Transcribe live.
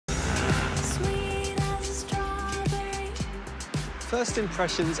First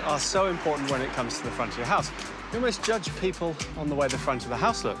impressions are so important when it comes to the front of your house. You almost judge people on the way the front of the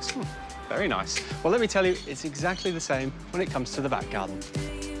house looks. Very nice. Well, let me tell you, it's exactly the same when it comes to the back garden.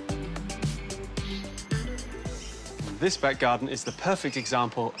 This back garden is the perfect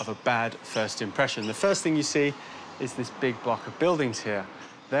example of a bad first impression. The first thing you see is this big block of buildings here.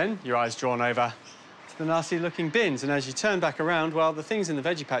 Then your eye's drawn over to the nasty-looking bins, and as you turn back around, well, the things in the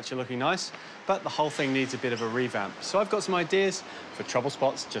veggie patch are looking nice, but the whole thing needs a bit of a revamp. So I've got some ideas for trouble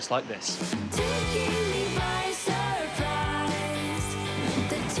spots just like this.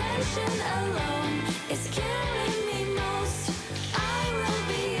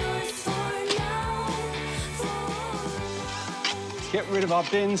 To get rid of our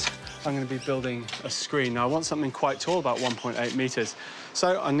bins, I'm going to be building a screen. Now, I want something quite tall, about 1.8 metres.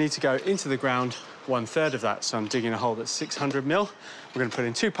 So I need to go into the ground 1/3 of that. So I'm digging a hole that's 600 mil. We're going to put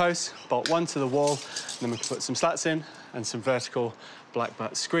in 2 posts, bolt one to the wall, and then we can put some slats in and some vertical black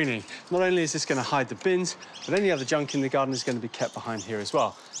butt screening. Not only is this going to hide the bins, but any other junk in the garden is going to be kept behind here as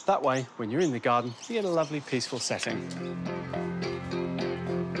well. That way, when you're in the garden, you get a lovely, peaceful setting.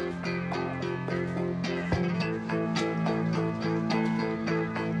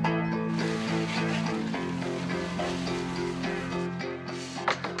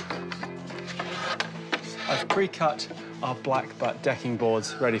 I've pre-cut our black butt decking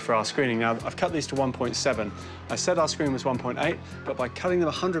boards ready for our screening. Now, I've cut these to 1.7. I said our screen was 1.8, but by cutting them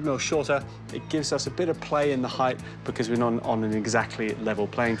 100 mil shorter, it gives us a bit of play in the height because we're not on an exactly level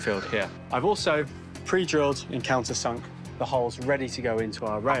playing field here. I've also pre-drilled and countersunk the holes ready to go into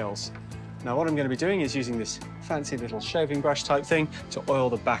our rails. Now, what I'm going to be doing is using this fancy little shaving brush type thing to oil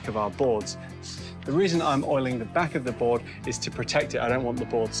the back of our boards. The reason I'm oiling the back of the board is to protect it. I don't want the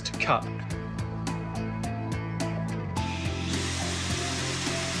boards to cut.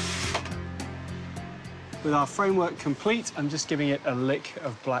 With our framework complete, I'm just giving it a lick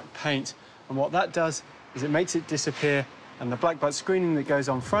of black paint. And what that does is it makes it disappear, and the black butt screening that goes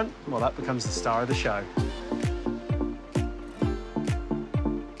on front, well, that becomes the star of the show.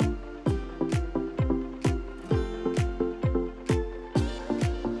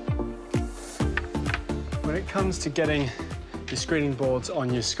 When it comes to getting your screening boards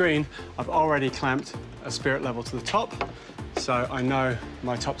on your screen, I've already clamped a spirit level to the top. So I know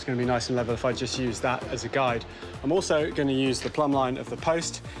my top's going to be nice and level if I just use that as a guide. I'm also going to use the plumb line of the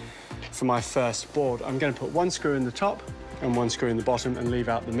post for my first board. I'm going to put 1 screw in the top and 1 screw in the bottom and leave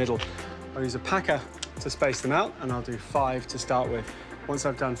out the middle. I'll use a packer to space them out, and I'll do 5 to start with. Once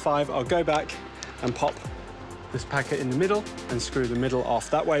I've done 5, I'll go back and pop this packer in the middle and screw the middle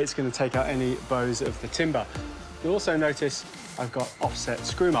off. That way it's going to take out any bows of the timber. You'll also notice I've got offset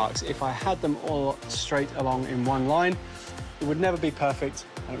screw marks. If I had them all straight along in one line, it would never be perfect,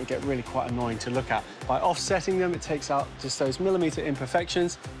 and it would get really quite annoying to look at. By offsetting them, it takes out just those millimetre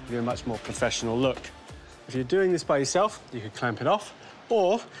imperfections, give you a much more professional look. If you're doing this by yourself, you could clamp it off,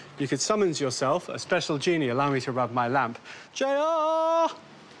 or you could summons yourself a special genie. Allow me to rub my lamp. JR!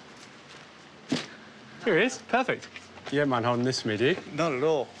 Here he is, perfect. You don't mind holding this for me, do you? Not at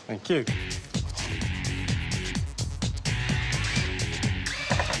all. Thank you.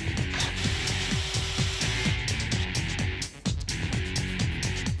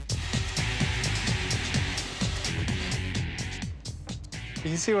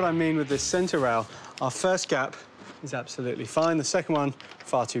 You can see what I mean with this centre rail. Our first gap is absolutely fine. The second one,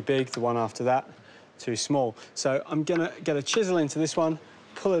 far too big. The one after that, too small. So I'm gonna get a chisel into this one,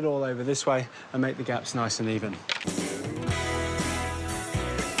 pull it all over this way, and make the gaps nice and even.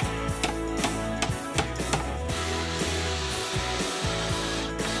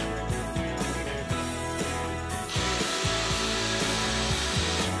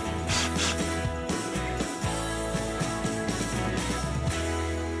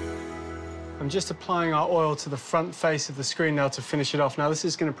 I'm just applying our oil to the front face of the screen now to finish it off. Now, this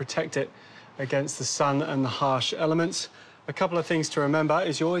is going to protect it against the sun and the harsh elements. A couple of things to remember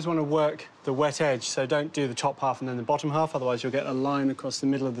is you always want to work the wet edge, so don't do the top half and then the bottom half, otherwise you'll get a line across the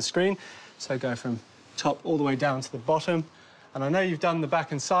middle of the screen. So go from top all the way down to the bottom. And I know you've done the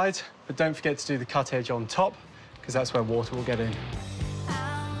back and sides, but don't forget to do the cut edge on top, because that's where water will get in.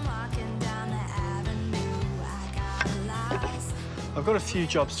 I've got a few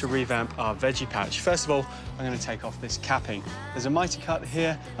jobs to revamp our veggie patch. First of all, I'm going to take off this capping. There's a mitre cut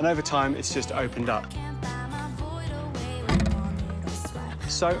here, and over time, it's just opened up.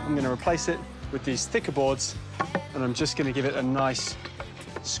 So I'm going to replace it with these thicker boards, and I'm just going to give it a nice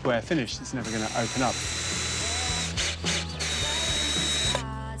square finish. It's never going to open up.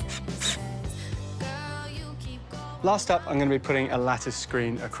 Last up, I'm going to be putting a lattice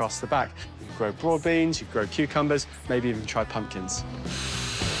screen across the back. You can grow broad beans, you can grow cucumbers, maybe even try pumpkins.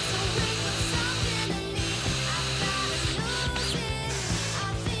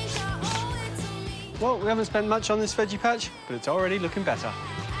 Well, we haven't spent much on this veggie patch, but it's already looking better.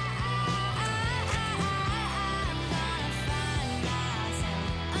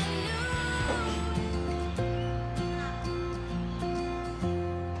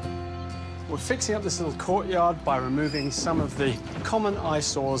 We're fixing up this little courtyard by removing some of the common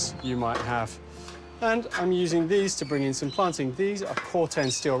eyesores you might have. And I'm using these to bring in some planting. These are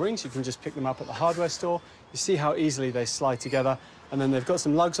Core-10 steel rings. You can just pick them up at the hardware store. You see how easily they slide together. And then they've got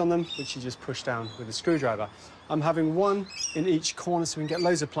some lugs on them, which you just push down with a screwdriver. I'm having one in each corner so we can get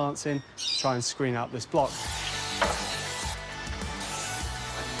loads of plants in to try and screen out this block.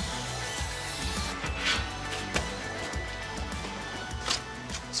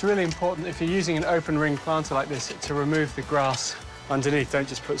 It's really important, if you're using an open ring planter like this, to remove the grass underneath. Don't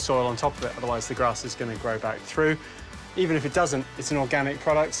just put soil on top of it, otherwise the grass is going to grow back through. Even if it doesn't, it's an organic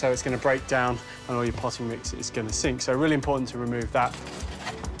product, so it's going to break down and all your potting mix is going to sink. So really important to remove that.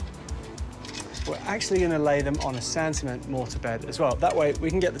 We're actually going to lay them on a sand cement mortar bed as well. That way we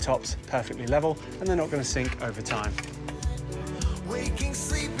can get the tops perfectly level and they're not going to sink over time. Waking,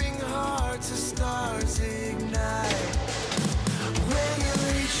 sleeping heart to stars ignite. When you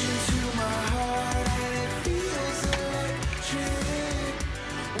reach into my heart and it feels electric,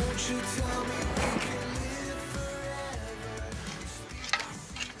 won't you tell me we can live forever?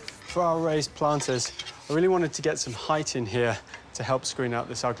 For our raised planters, I really wanted to get some height in here to help screen out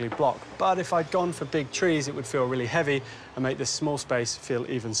this ugly block. But if I'd gone for big trees, it would feel really heavy and make this small space feel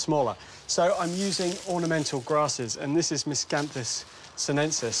even smaller. So I'm using ornamental grasses, and this is Miscanthus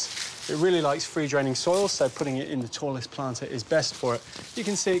sinensis. It really likes free-draining soil, so putting it in the tallest planter is best for it. You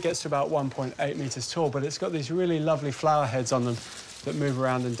can see it gets to about 1.8 meters tall, but it's got these really lovely flower heads on them that move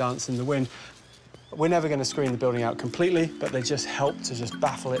around and dance in the wind. We're never going to screen the building out completely, but they just help to just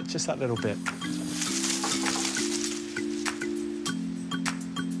baffle it just that little bit.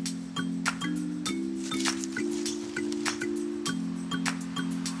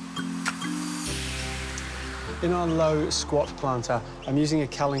 In our low squat planter, I'm using a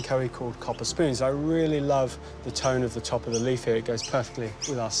Kalanchoe called Copper Spoons. I really love the tone of the top of the leaf here. It goes perfectly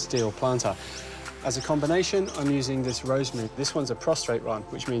with our steel planter. As a combination, I'm using this rosemary. This one's a prostrate one,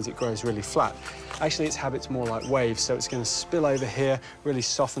 which means it grows really flat. Actually, its habit's more like waves, so it's going to spill over here, really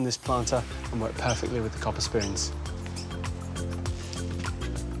soften this planter, and work perfectly with the Copper Spoons.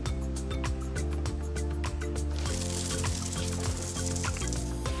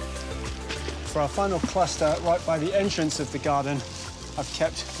 For our final cluster, right by the entrance of the garden, I've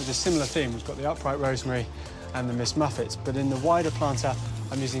kept with a similar theme. We've got the upright rosemary and the Miss Muffets, but in the wider planter,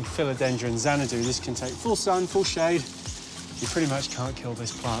 I'm using Philodendron Xanadu. This can take full sun, full shade. You pretty much can't kill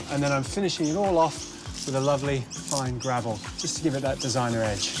this plant. And then I'm finishing it all off with a lovely fine gravel, just to give it that designer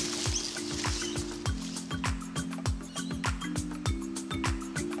edge.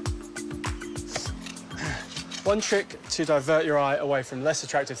 One trick to divert your eye away from less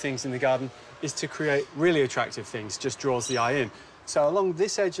attractive things in the garden is to create really attractive things, just draws the eye in. So along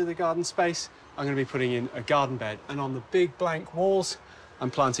this edge of the garden space, I'm going to be putting in a garden bed, and on the big blank walls,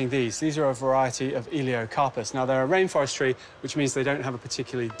 I'm planting these. These are a variety of Eliocarpus. Now, they're a rainforest tree, which means they don't have a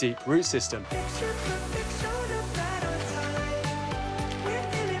particularly deep root system.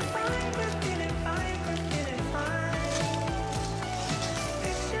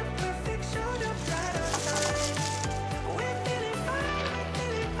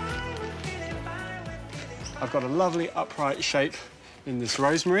 I've got a lovely upright shape in this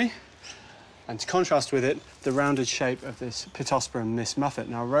rosemary, and to contrast with it, the rounded shape of this Pittosporum Miss Muffet.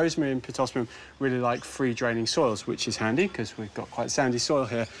 Now, rosemary and Pittosporum really like free-draining soils, which is handy because we've got quite sandy soil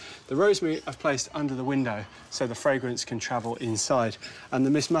here. The rosemary I've placed under the window so the fragrance can travel inside. And the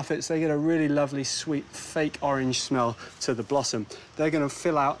Miss Muffets, they get a really lovely, sweet, fake orange smell to the blossom. They're going to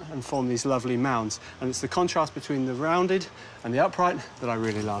fill out and form these lovely mounds. And it's the contrast between the rounded and the upright that I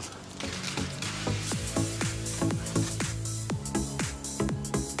really love.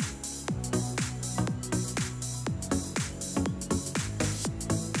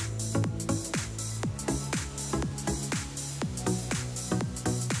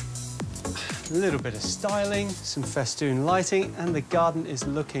 A little bit of styling, some festoon lighting, and the garden is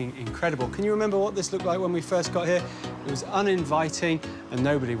looking incredible. Can you remember what this looked like when we first got here? It was uninviting, and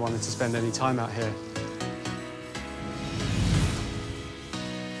nobody wanted to spend any time out here.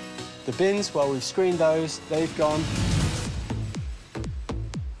 The bins, well, we've screened those, they've gone.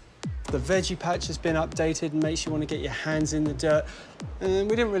 The veggie patch has been updated and makes you want to get your hands in the dirt. And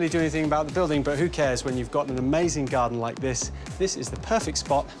we didn't really do anything about the building, but who cares when you've got an amazing garden like this? This is the perfect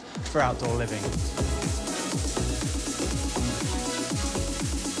spot for outdoor living.